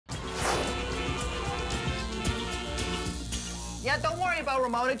Yeah, don't worry about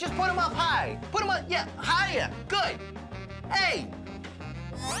Ramona. Just put him up high. Put him up, yeah, higher. Good. Hey.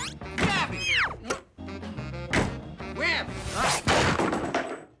 Gravity. Gravity.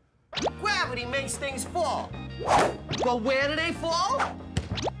 Gravity makes things fall. But where do they fall?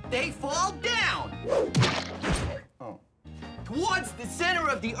 They fall down. Oh. Towards the center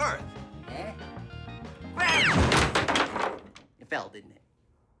of the Earth. Eh? Gravity. It fell, didn't it?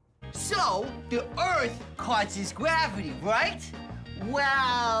 So, the Earth causes gravity, right?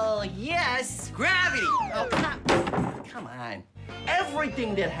 Well, yes. Gravity. Oh, come on.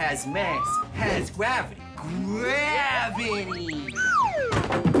 Everything that has mass has gravity. Gravity.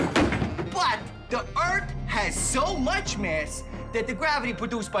 But the Earth has so much mass that the gravity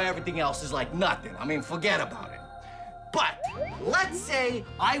produced by everything else is like nothing. I mean, forget about it. But let's say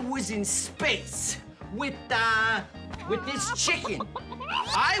I was in space with this chicken.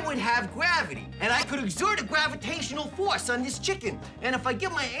 I would have gravity, and I could exert a gravitational force on this chicken. And if I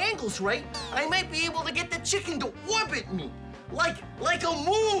get my angles right, I might be able to get the chicken to orbit me, like a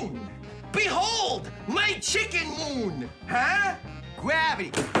moon. Behold, my chicken moon, huh?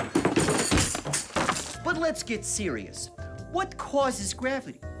 Gravity. But let's get serious. What causes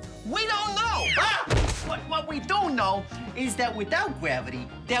gravity? We don't know. What we do know is that without gravity,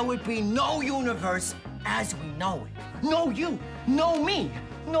 there would be no universe as we know it. No you, no me,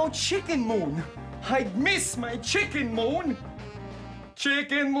 no chicken moon. I'd miss my chicken moon.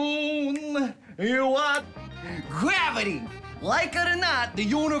 Chicken moon, you what? Gravity. Like it or not, the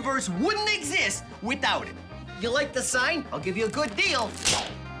universe wouldn't exist without it. You like the sign? I'll give you a good deal.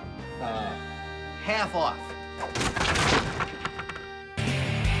 Half off.